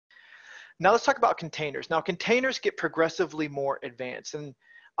Now let's talk about containers. Now containers get progressively more advanced, and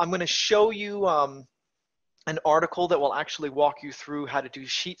I'm going to show you an article that will actually walk you through how to do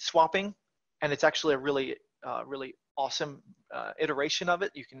sheet swapping, and it's actually a really awesome iteration of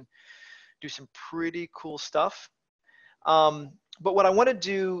it. You can do some pretty cool stuff. But what I want to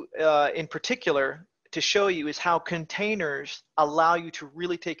do in particular to show you is how containers allow you to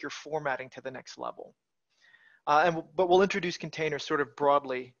really take your formatting to the next level. But we'll introduce containers sort of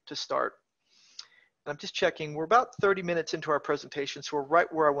broadly to start. And I'm just checking, we're about 30 minutes into our presentation, so we're right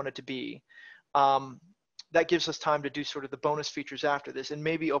where I want it to be. That gives us time to do sort of the bonus features after this and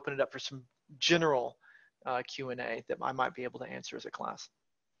maybe open it up for some general Q&A that I might be able to answer as a class.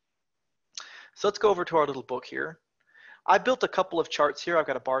 So let's go over to our little book here. I built a couple of charts here. I've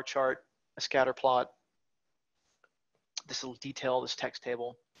got a bar chart, a scatter plot, this little detail, this text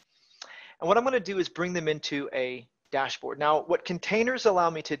table. And what I'm going to do is bring them into a dashboard. Now, what containers allow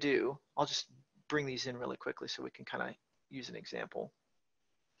me to do, I'll just bring these in really quickly so we can kind of use an example.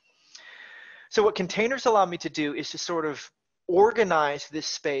 So what containers allow me to do is to sort of organize this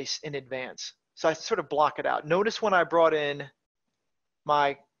space in advance. So I sort of block it out. Notice when I brought in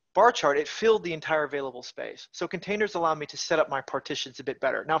my bar chart, it filled the entire available space. So containers allow me to set up my partitions a bit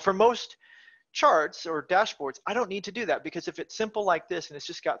better. Now for most charts or dashboards, I don't need to do that, because if it's simple like this and it's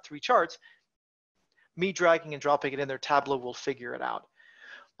just got 3 charts, me dragging and dropping it in there, Tableau will figure it out.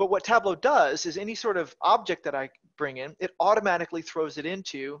 But what Tableau does is any sort of object that I bring in, it automatically throws it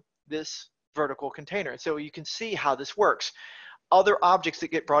into this vertical container. So you can see how this works. Other objects that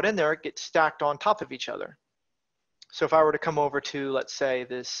get brought in there get stacked on top of each other. So if I were to come over to, let's say,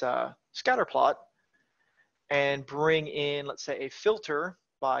 this scatter plot and bring in, let's say, a filter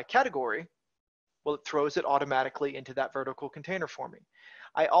by category, well, it throws it automatically into that vertical container for me.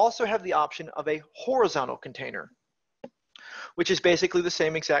 I also have the option of a horizontal container, which is basically the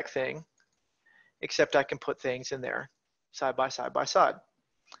same exact thing, except I can put things in there side by side by side.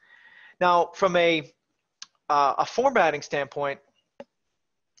 Now, from a formatting standpoint,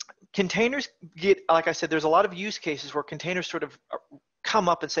 containers get, like I said, there's a lot of use cases where containers sort of come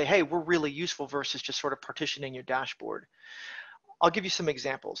up and say, hey, we're really useful, versus just sort of partitioning your dashboard. I'll give you some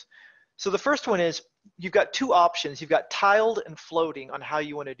examples. So the first one is, you've got 2 options. You've got tiled and floating on how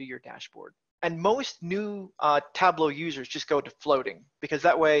you want to do your dashboard. And most new Tableau users just go to floating, because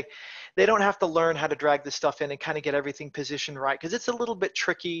that way they don't have to learn how to drag this stuff in and kind of get everything positioned right, because it's a little bit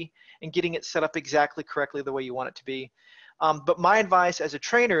tricky in getting it set up exactly correctly the way you want it to be. But my advice as a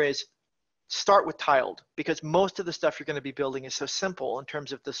trainer is start with tiled, because most of the stuff you're going to be building is so simple in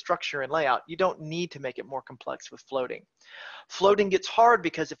terms of the structure and layout. You don't need to make it more complex with floating. Floating gets hard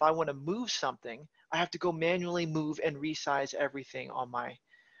because if I want to move something, I have to go manually move and resize everything on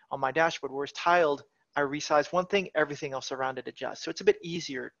my dashboard, whereas tiled, I resize one thing, everything else around it adjusts. So it's a bit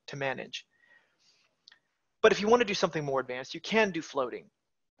easier to manage. But if you want to do something more advanced, you can do floating.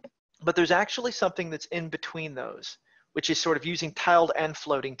 But there's actually something that's in between those, which is sort of using tiled and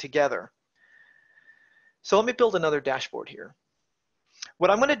floating together. So let me build another dashboard here.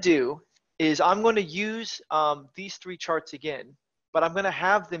 What I'm going to do is I'm going to use these 3 charts again, but I'm going to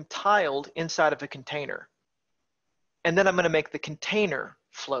have them tiled inside of a container. And then I'm going to make the container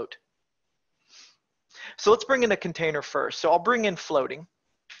float. So let's bring in a container first. So I'll bring in floating.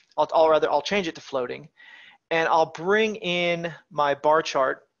 I'll change it to floating. And I'll bring in my bar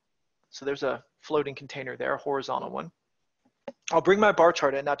chart. So there's a floating container there, a horizontal one. I'll bring my bar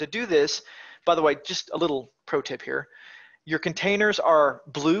chart in. Now to do this, by the way, just a little pro tip here. Your containers are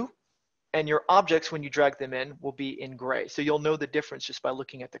blue, and your objects, when you drag them in, will be in gray. So you'll know the difference just by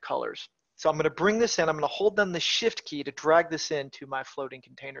looking at the colors. So I'm going to bring this in. I'm going to hold down the shift key to drag this into my floating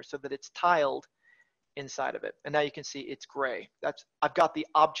container so that it's tiled inside of it. And now you can see it's gray. I've got the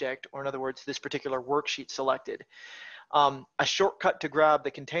object, or in other words, this particular worksheet selected. A shortcut to grab the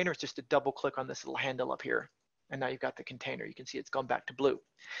container is just to double click on this little handle up here. And now you've got the container. You can see it's gone back to blue.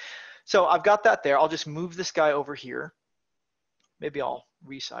 So I've got that there. I'll just move this guy over here. Maybe I'll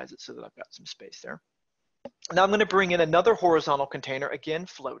resize it so that I've got some space there. Now I'm going to bring in another horizontal container, again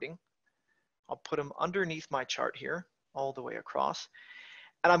floating. I'll put them underneath my chart here, all the way across.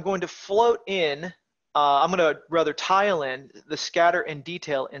 And I'm going to float in, I'm going to rather tile in the scatter and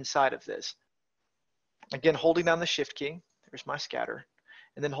detail inside of this. Again, holding down the shift key, there's my scatter.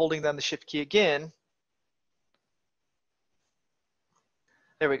 And then holding down the shift key again.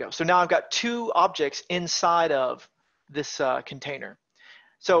 There we go. So now I've got 2 objects inside of this container.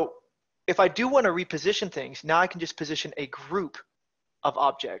 So if I do want to reposition things, now I can just position a group of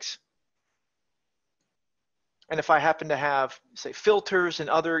objects. And if I happen to have, say, filters and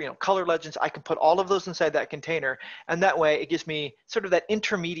other, color legends, I can put all of those inside that container. And that way it gives me sort of that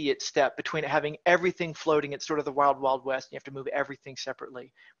intermediate step between having everything floating at sort of the wild, wild west. And you have to move everything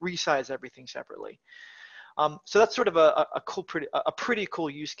separately, resize everything separately. So that's sort of a pretty cool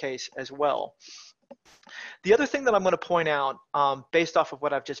use case as well. The other thing that I'm going to point out, based off of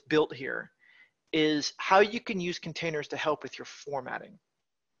what I've just built here, is how you can use containers to help with your formatting.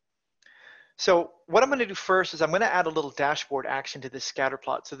 So what I'm going to do first is I'm going to add a little dashboard action to this scatter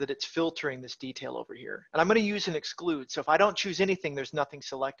plot so that it's filtering this detail over here. And I'm going to use an exclude. So if I don't choose anything, there's nothing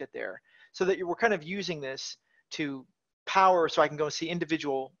selected there. So that we're kind of using this to power so I can go and see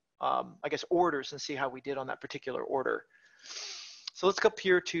individual, I guess, orders and see how we did on that particular order. So let's go up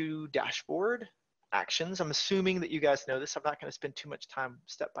here to dashboard actions. I'm assuming that you guys know this. I'm not going to spend too much time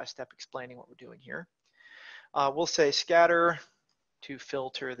step by step explaining what we're doing here. We'll say scatter to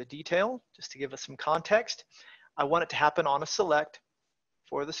filter the detail, just to give us some context. I want it to happen on a select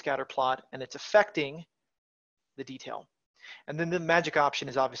for the scatter plot, and it's affecting the detail. And then the magic option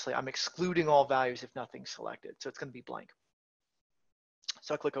is obviously I'm excluding all values if nothing's selected, so it's going to be blank.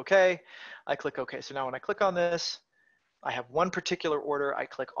 So I click OK, I click OK. So now when I click on this, I have one particular order, I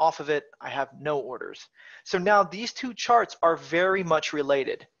click off of it, I have no orders. So now these two charts are very much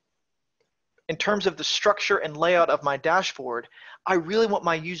related. In terms of the structure and layout of my dashboard, I really want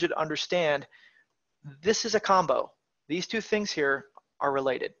my user to understand this is a combo. These two things here are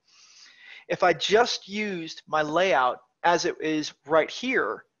related. If I just used my layout as it is right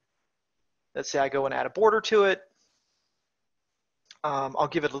here, let's say I go and add a border to it, I'll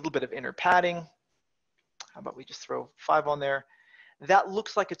give it a little bit of inner padding. How about we just throw 5 on there? That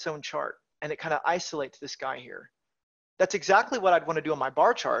looks like its own chart, and it kind of isolates this guy here. That's exactly what I'd want to do on my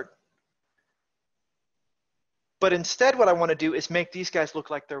bar chart. But instead, what I want to do is make these guys look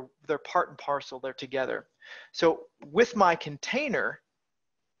like they're part and parcel, they're together. So with my container,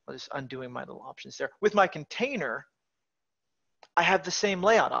 I'll just undoing my little options there. With my container, I have the same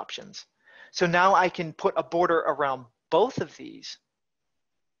layout options. So now I can put a border around both of these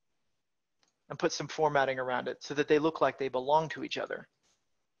and put some formatting around it so that they look like they belong to each other.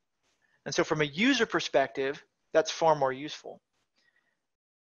 And so from a user perspective, that's far more useful.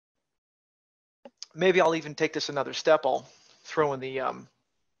 Maybe I'll even take this another step. I'll throw in the,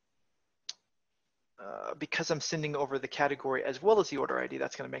 because I'm sending over the category as well as the order ID,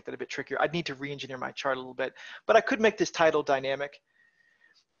 that's going to make that a bit trickier. I'd need to re-engineer my chart a little bit, but I could make this title dynamic.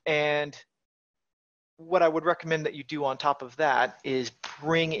 And what I would recommend that you do on top of that is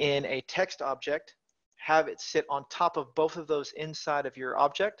bring in a text object, have it sit on top of both of those inside of your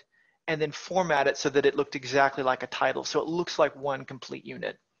object, and then format it so that it looked exactly like a title. So it looks like one complete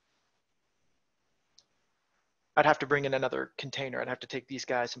unit. I'd have to bring in another container. I'd have to take these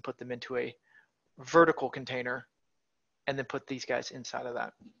guys and put them into a vertical container and then put these guys inside of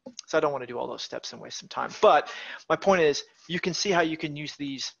that. So I don't want to do all those steps and waste some time. But my point is, you can see how you can use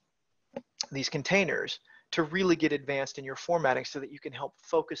these containers to really get advanced in your formatting so that you can help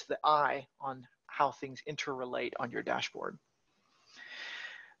focus the eye on how things interrelate on your dashboard.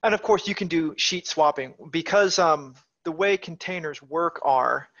 And of course, you can do sheet swapping because the way containers work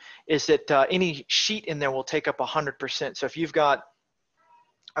is that any sheet in there will take up 100%. So if you've got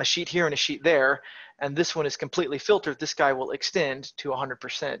a sheet here and a sheet there, and this one is completely filtered, this guy will extend to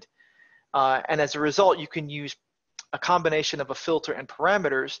 100%. And as a result, you can use a combination of a filter and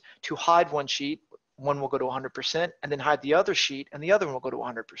parameters to hide one sheet. One will go to 100%, and then hide the other sheet, and the other one will go to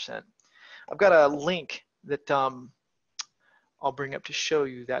 100%. I've got a link that I'll bring up to show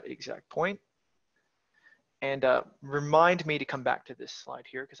you that exact point. And remind me to come back to this slide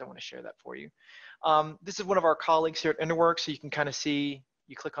here because I want to share that for you. This is one of our colleagues here at Interwork, so you can kind of see,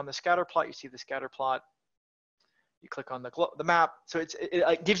 you click on the scatter plot, you see the scatter plot. You click on the map. So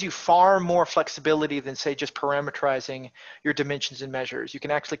it gives you far more flexibility than, say, just parameterizing your dimensions and measures. You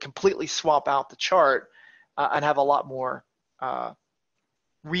can actually completely swap out the chart and have a lot more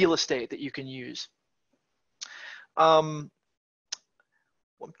real estate that you can use. I'm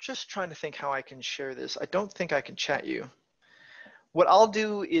just trying to think how I can share this. I don't think I can chat you. What I'll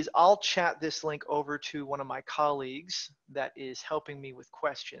do is I'll chat this link over to one of my colleagues that is helping me with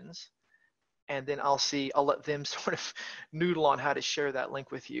questions. And then I'll let them sort of noodle on how to share that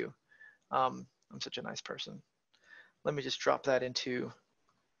link with you. I'm such a nice person. Let me just drop that into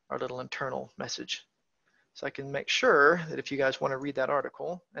our little internal message. So I can make sure that if you guys want to read that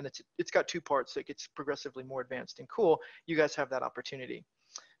article, and it's got 2 parts, so it gets progressively more advanced and cool, you guys have that opportunity.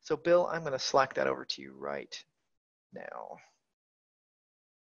 So Bill, I'm going to Slack that over to you right now.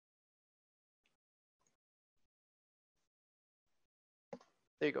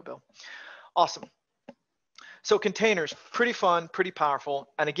 There you go, Bill. Awesome. So containers, pretty fun, pretty powerful.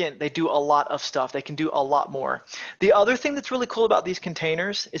 And again, they do a lot of stuff. They can do a lot more. The other thing that's really cool about these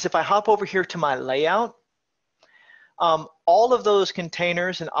containers is if I hop over here to my layout, all of those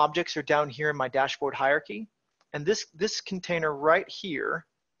containers and objects are down here in my dashboard hierarchy. And this container right here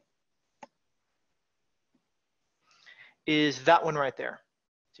is that one right there.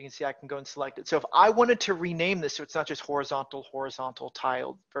 So you can see I can go and select it. So if I wanted to rename this so it's not just horizontal,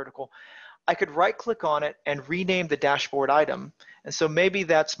 tiled, vertical, I could right click on it and rename the dashboard item. And so maybe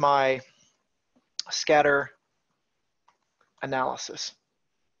that's my scatter analysis.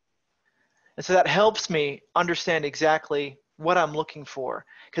 And so that helps me understand exactly what I'm looking for.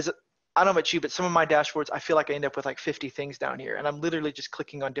 Because I don't know about you, but some of my dashboards, I feel like I end up with like 50 things down here. And I'm literally just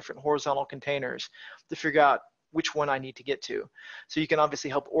clicking on different horizontal containers to figure out which one I need to get to. So you can obviously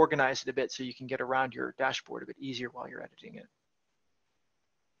help organize it a bit so you can get around your dashboard a bit easier while you're editing it.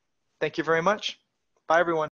 Thank you very much. Bye, everyone.